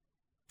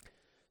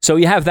 So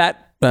you have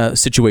that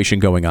situation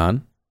going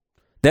on.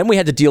 Then we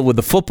had to deal with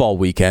the football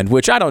weekend,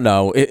 which I don't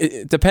know.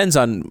 It depends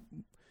on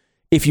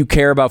if you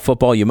care about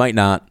football, you might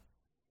not.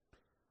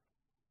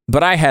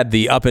 But I had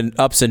the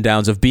ups and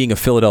downs of being a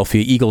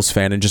Philadelphia Eagles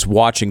fan and just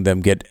watching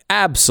them get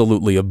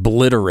absolutely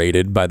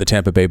obliterated by the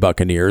Tampa Bay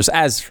Buccaneers,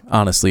 as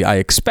honestly I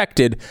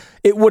expected.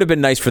 It would have been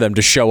nice for them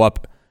to show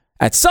up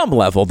at some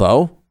level,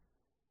 though.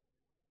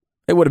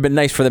 It would have been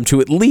nice for them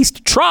to at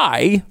least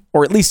try,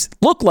 or at least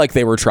look like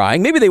they were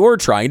trying. Maybe they were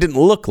trying,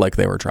 didn't look like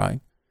they were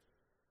trying.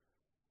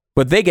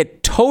 But they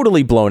get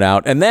totally blown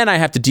out, and then I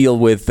have to deal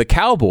with the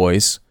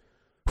Cowboys,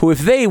 who if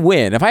they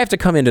win, if I have to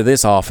come into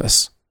this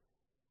office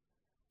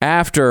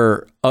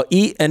after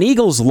an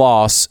Eagles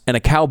loss and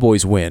a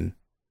Cowboys win,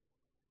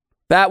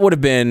 that would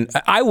have been,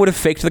 I would have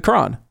faked the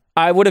Quran.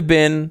 I would have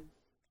been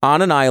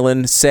on an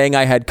island saying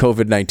I had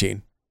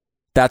COVID-19.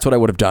 That's what I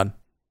would have done.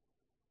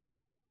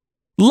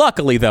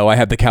 Luckily, though, I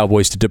have the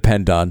Cowboys to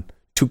depend on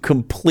to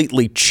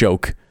completely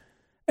choke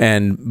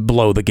and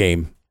blow the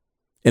game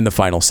in the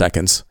final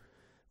seconds.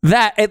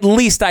 That, at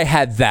least I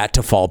had that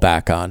to fall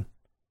back on.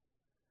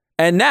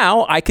 And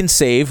now I can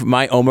save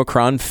my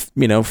Omicron,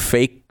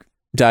 fake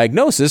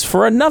diagnosis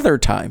for another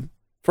time,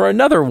 for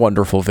another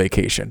wonderful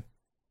vacation.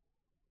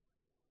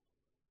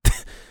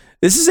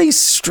 This is a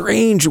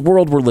strange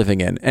world we're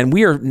living in, and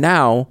we are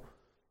now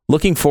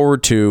looking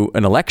forward to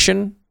an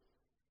election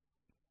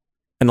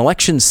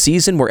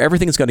season where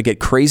everything is going to get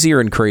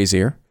crazier and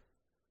crazier,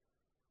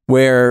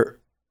 where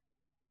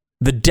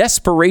the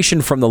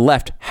desperation from the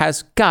left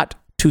has got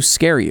to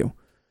scare you.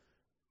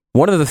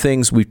 One of the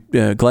things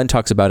Glenn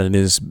talks about in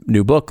his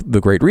new book, The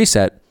Great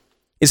Reset,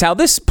 is how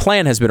this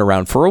plan has been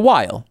around for a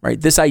while,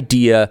 right? This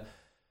idea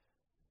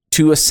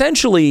to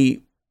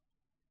essentially,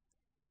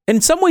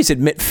 in some ways,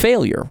 admit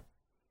failure.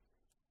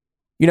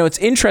 It's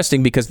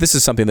interesting because this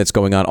is something that's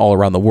going on all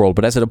around the world,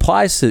 but as it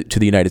applies to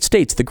the United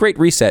States, the Great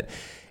Reset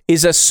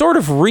is a sort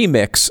of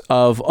remix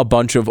of a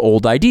bunch of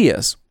old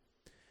ideas.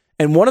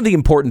 And one of the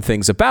important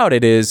things about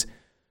it is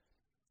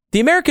the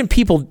American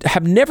people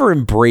have never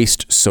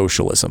embraced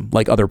socialism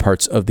like other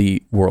parts of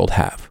the world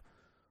have.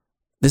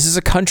 This is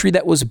a country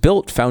that was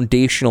built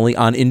foundationally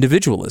on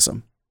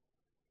individualism.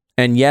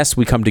 And yes,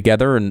 we come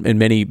together in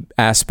many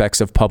aspects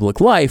of public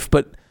life,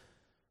 but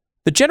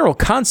the general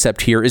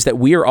concept here is that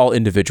we are all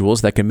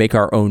individuals that can make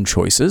our own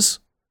choices.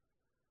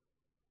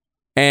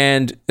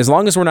 And as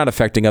long as we're not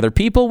affecting other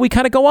people, we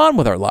kind of go on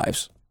with our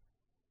lives.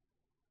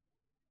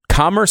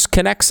 Commerce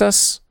connects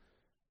us,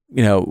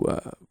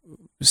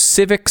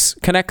 civics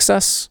connects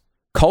us,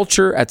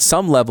 culture at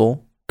some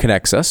level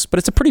connects us, but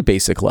it's a pretty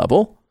basic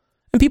level.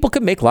 And people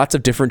can make lots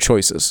of different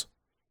choices.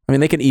 I mean,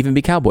 they can even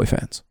be Cowboy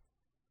fans.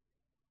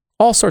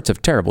 All sorts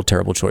of terrible,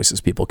 terrible choices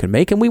people can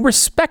make, and we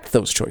respect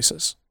those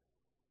choices.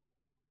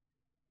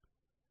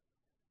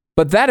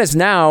 But that has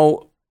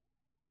now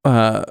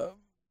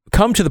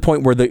come to the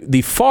point where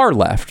the far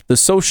left, the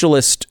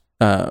socialist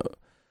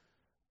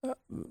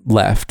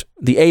left,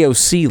 the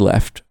AOC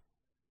left,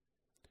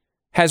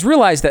 has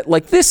realized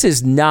that this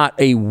is not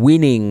a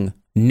winning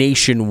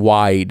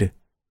nationwide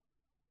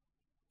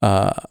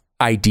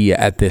idea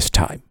at this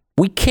time.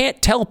 We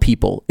can't tell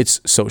people it's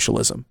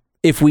socialism.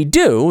 If we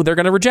do, they're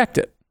going to reject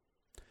it.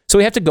 So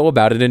we have to go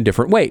about it in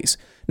different ways.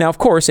 Now, of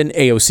course, in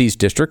AOC's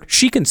district,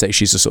 she can say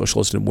she's a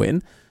socialist and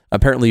win.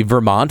 Apparently,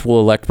 Vermont will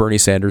elect Bernie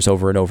Sanders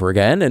over and over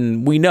again.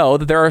 And we know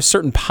that there are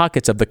certain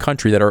pockets of the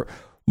country that are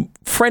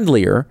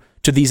friendlier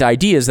to these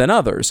ideas than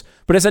others.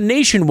 But as a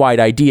nationwide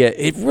idea,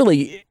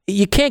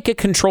 you can't get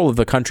control of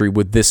the country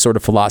with this sort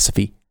of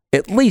philosophy,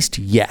 at least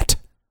yet.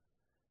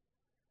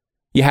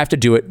 You have to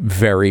do it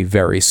very,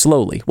 very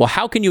slowly. Well,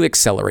 how can you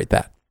accelerate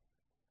that?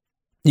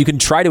 You can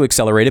try to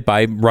accelerate it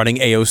by running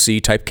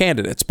AOC type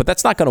candidates, but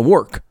that's not going to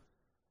work.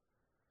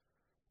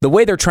 The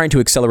way they're trying to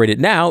accelerate it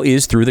now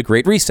is through the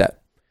Great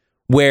Reset,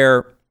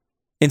 where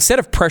instead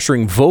of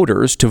pressuring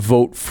voters to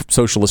vote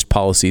socialist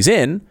policies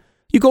in,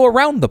 you go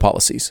around the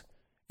policies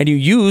and you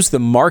use the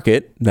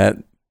market that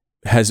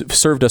has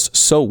served us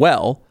so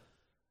well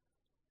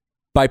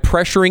by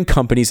pressuring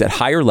companies at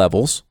higher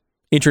levels,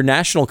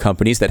 international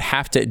companies that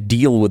have to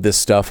deal with this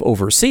stuff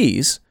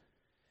overseas,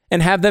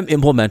 and have them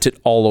implement it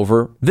all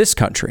over this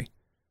country.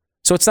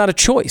 So it's not a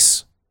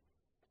choice.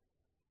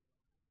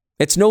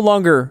 It's no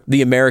longer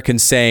the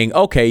Americans saying,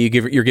 okay,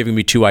 you're giving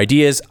me two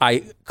ideas.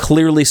 I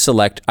clearly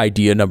select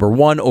idea number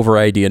one over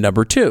idea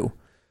number two.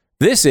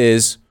 There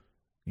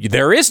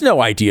is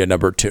no idea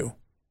number two.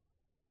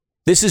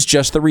 This is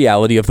just the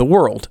reality of the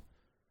world.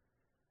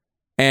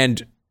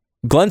 And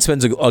Glenn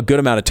spends a good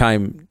amount of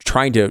time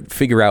trying to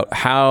figure out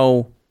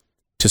how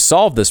to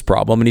solve this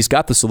problem, and he's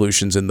got the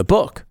solutions in the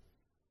book.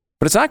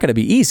 But it's not going to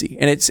be easy,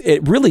 and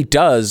it really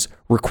does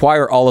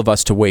require all of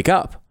us to wake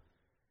up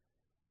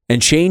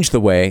and change the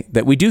way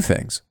that we do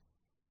things.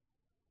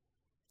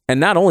 And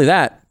not only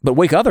that, but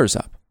wake others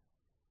up.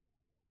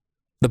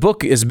 The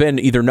book has been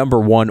either number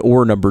 1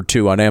 or number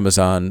 2 on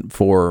Amazon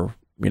for,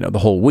 the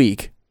whole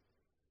week.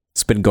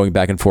 It's been going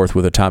back and forth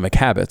with Atomic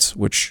Habits,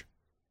 which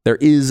there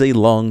is a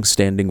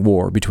long-standing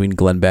war between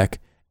Glenn Beck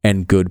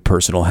and good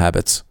personal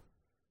habits.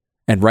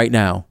 And right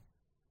now,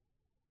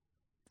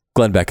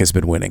 Glenn Beck has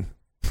been winning.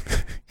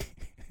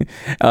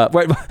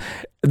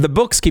 The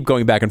books keep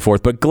going back and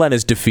forth, but Glenn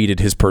has defeated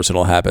his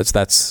personal habits.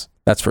 That's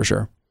for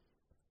sure.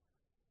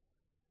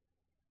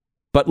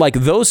 But like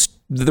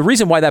the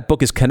reason why that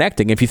book is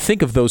connecting, if you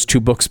think of those two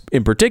books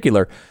in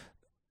particular,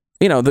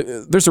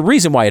 there's a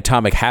reason why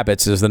Atomic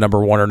Habits is the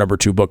number 1 or number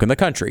 2 book in the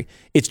country.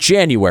 It's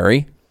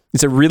January.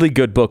 It's a really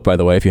good book, by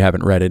the way, if you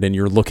haven't read it and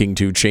you're looking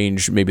to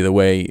change maybe the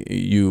way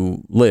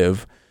you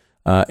live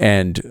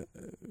and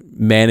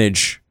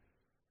manage.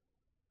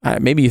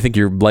 Maybe you think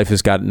your life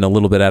has gotten a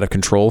little bit out of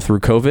control through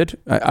COVID.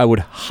 I would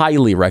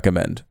highly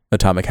recommend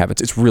Atomic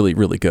Habits. It's really,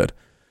 really good.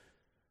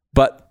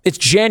 But it's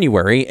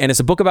January, and it's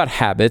a book about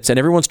habits, and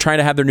everyone's trying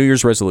to have their New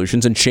Year's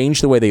resolutions and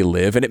change the way they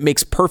live, and it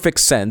makes perfect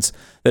sense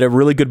that a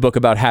really good book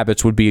about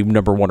habits would be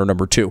number 1 or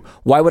number 2.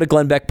 Why would a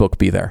Glenn Beck book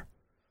be there?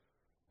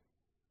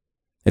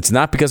 It's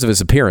not because of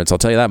his appearance, I'll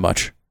tell you that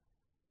much.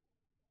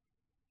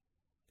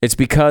 It's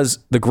because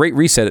the Great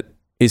Reset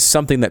is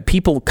something that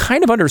people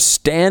kind of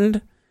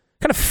understand,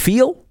 kind of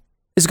feel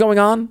is going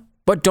on,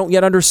 but don't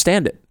yet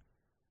understand it.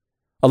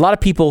 A lot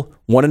of people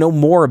want to know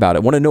more about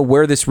it, want to know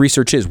where this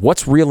research is,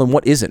 what's real and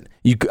what isn't.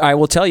 I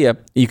will tell you,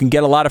 you can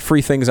get a lot of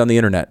free things on the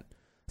internet.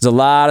 There's a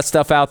lot of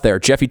stuff out there.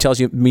 Jeffy tells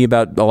me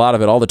about a lot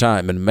of it all the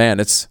time, and man,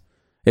 it's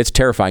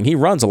terrifying. He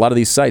runs a lot of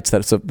these sites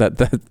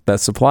that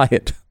supply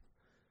it.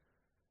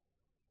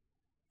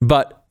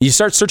 But you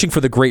start searching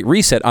for the Great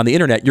Reset on the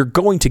internet, you're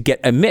going to get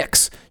a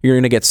mix. You're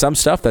going to get some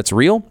stuff that's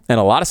real and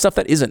a lot of stuff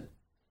that isn't.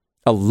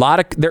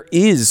 There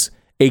is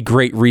a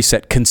Great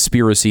Reset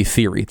conspiracy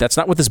theory. That's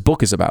not what this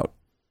book is about.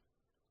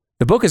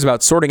 The book is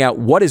about sorting out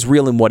what is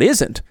real and what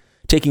isn't,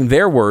 taking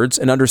their words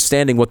and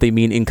understanding what they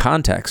mean in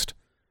context.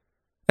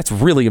 That's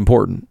really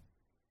important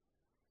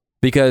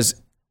because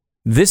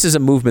this is a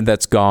movement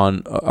that's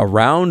gone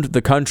around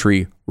the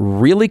country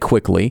really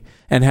quickly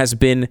and has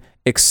been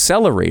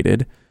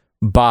accelerated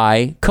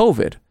by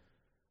COVID.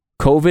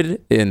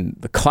 COVID and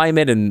the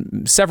climate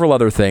and several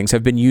other things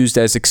have been used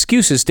as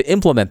excuses to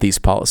implement these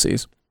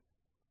policies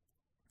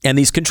and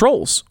these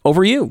controls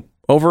over you,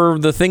 over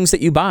the things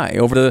that you buy,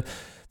 over the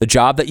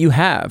job that you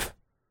have,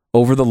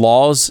 over the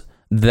laws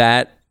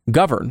that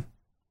govern.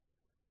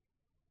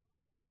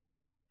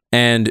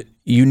 And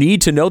you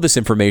need to know this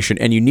information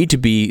and you need to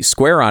be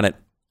square on it.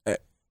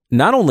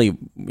 Not only,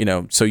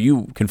 so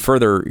you can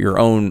further your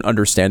own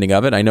understanding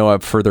of it. I know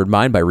I've furthered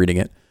mine by reading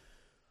it,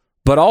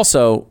 but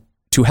also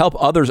to help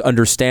others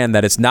understand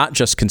that it's not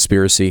just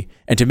conspiracy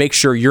and to make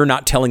sure you're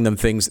not telling them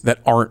things that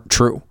aren't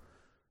true.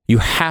 You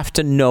have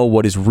to know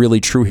what is really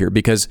true here,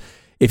 because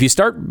if you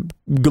start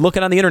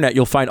looking on the internet,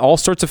 you'll find all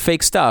sorts of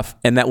fake stuff,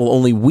 and that will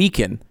only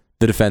weaken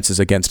the defenses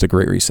against a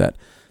Great Reset.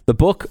 The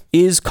book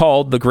is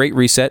called The Great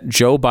Reset,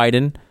 Joe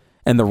Biden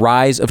and the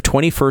Rise of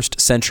 21st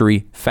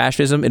Century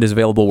Fascism. It is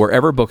available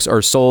wherever books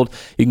are sold.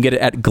 You can get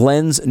it at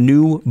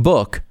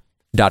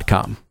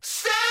glensnewbook.com.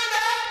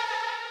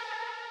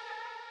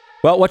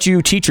 Well, what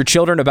you teach your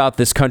children about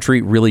this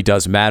country really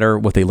does matter.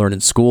 What they learn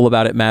in school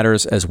about it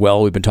matters as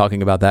well. We've been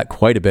talking about that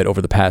quite a bit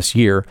over the past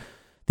year.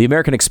 The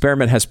American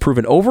experiment has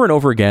proven over and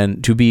over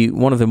again to be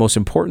one of the most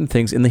important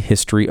things in the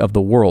history of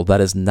the world. That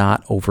is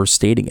not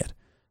overstating it.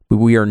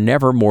 We are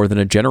never more than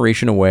a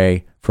generation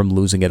away from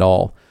losing it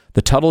all.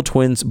 The Tuttle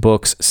Twins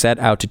books set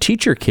out to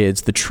teach your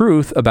kids the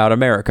truth about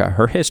America,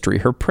 her history,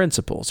 her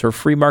principles, her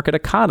free market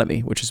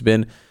economy, which has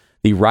been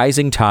the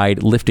rising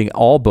tide lifting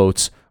all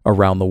boats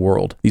around the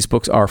world. These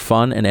books are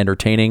fun and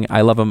entertaining.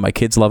 I love them. My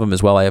kids love them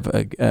as well. I have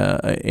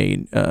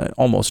a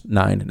almost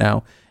 9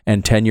 now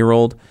and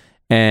 10-year-old,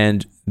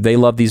 and they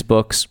love these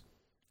books.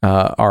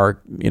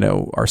 Our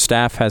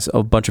staff has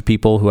a bunch of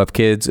people who have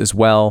kids as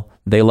well.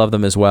 They love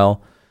them as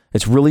well.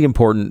 It's really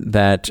important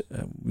that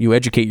you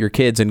educate your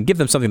kids and give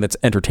them something that's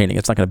entertaining.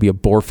 It's not going to be a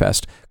bore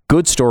fest.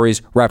 Good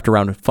stories wrapped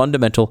around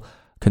fundamental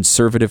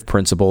conservative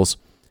principles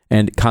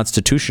and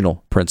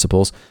constitutional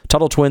principles.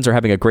 Tuttle Twins are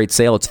having a great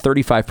sale. It's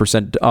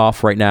 35%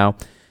 off right now.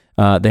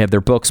 They have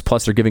their books,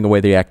 plus they're giving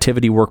away the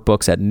activity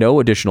workbooks at no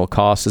additional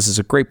cost. This is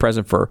a great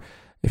present for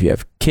if you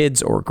have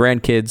kids or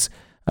grandkids.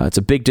 It's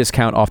a big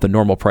discount off the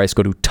normal price.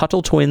 Go to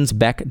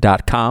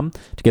TuttleTwinsBeck.com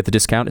to get the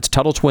discount. It's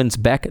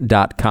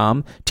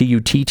TuttleTwinsBeck.com,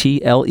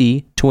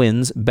 Tuttle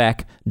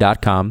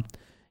TwinsBeck.com.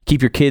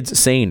 Keep your kids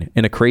sane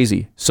in a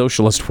crazy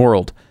socialist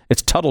world.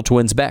 It's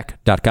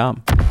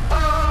TuttleTwinsBeck.com.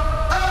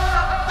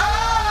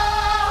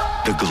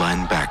 The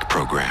Glenn Beck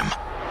Program.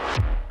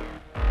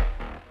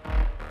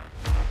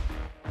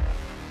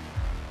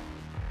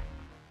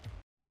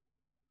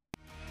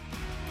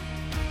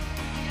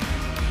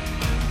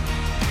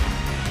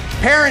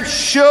 Parents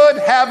should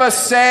have a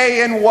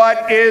say in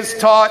what is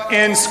taught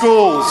in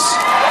schools.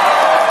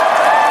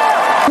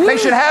 They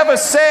should have a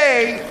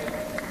say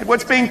in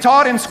what's being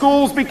taught in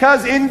schools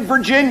because in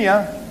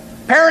Virginia,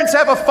 parents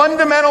have a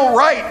fundamental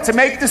right to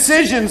make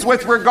decisions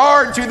with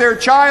regard to their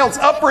child's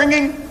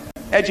upbringing,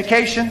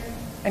 education,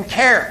 and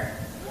care.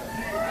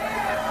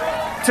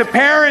 To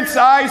parents,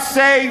 I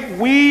say,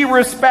 we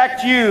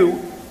respect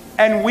you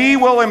and we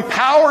will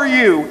empower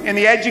you in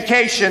the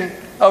education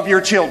of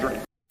your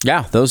children.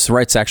 Yeah, those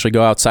rights actually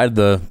go outside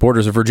the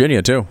borders of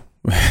Virginia, too.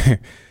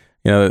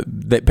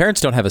 The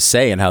parents don't have a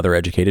say in how they're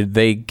educated.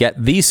 They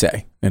get the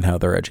say in how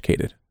they're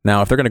educated.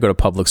 Now, if they're going to go to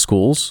public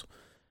schools,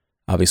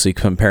 obviously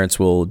some parents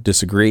will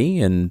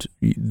disagree,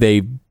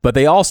 but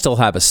they all still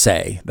have a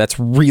say. That's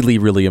really,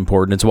 really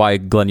important. It's why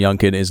Glenn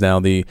Youngkin is now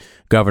the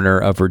governor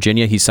of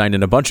Virginia. He signed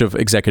in a bunch of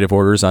executive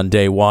orders on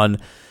day one.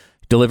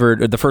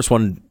 The first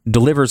one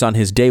delivers on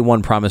his day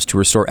one promise to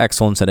restore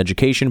excellence in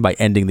education by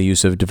ending the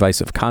use of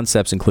divisive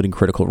concepts, including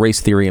critical race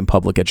theory in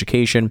public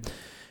education.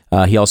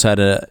 He also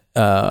had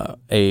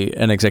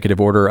an executive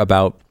order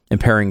about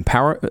empowering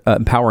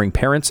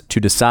parents to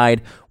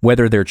decide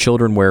whether their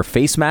children wear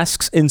face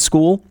masks in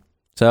school.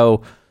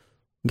 So,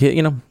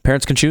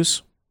 parents can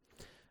choose.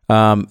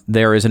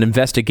 There is an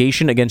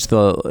investigation against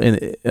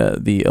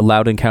the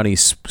Loudoun County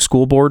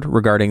School Board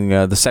regarding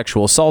the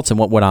sexual assaults and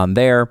what went on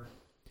there.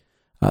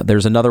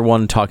 There's another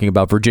one talking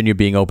about Virginia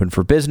being open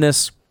for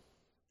business,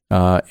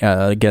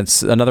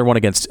 against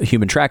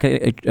human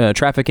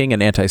trafficking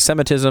and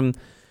anti-Semitism,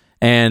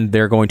 and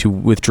they're going to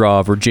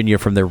withdraw Virginia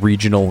from their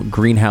regional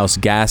greenhouse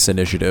gas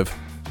initiative,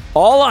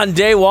 all on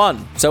day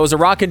one. So it was a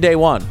rockin' day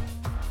one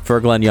for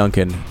Glenn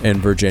Youngkin in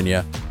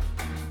Virginia.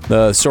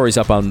 The story's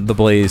up on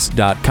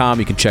theblaze.com.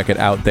 You can check it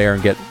out there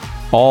and get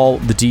all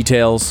the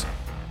details.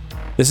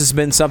 This has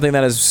been something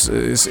that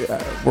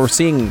we're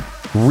seeing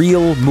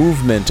real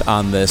movement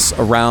on this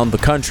around the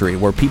country,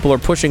 where people are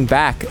pushing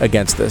back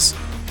against this,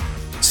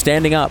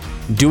 standing up,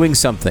 doing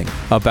something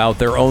about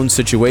their own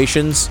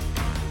situations,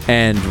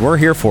 and we're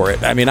here for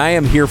it. I mean, I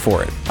am here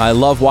for it. I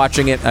love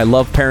watching it. I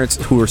love parents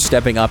who are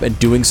stepping up and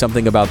doing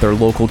something about their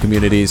local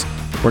communities.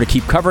 We're going to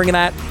keep covering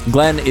that.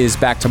 Glenn is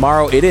back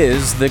tomorrow. It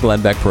is the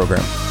Glenn Beck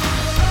Program.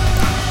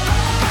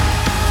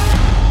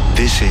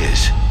 This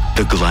is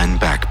the Glenn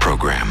Beck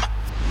Program.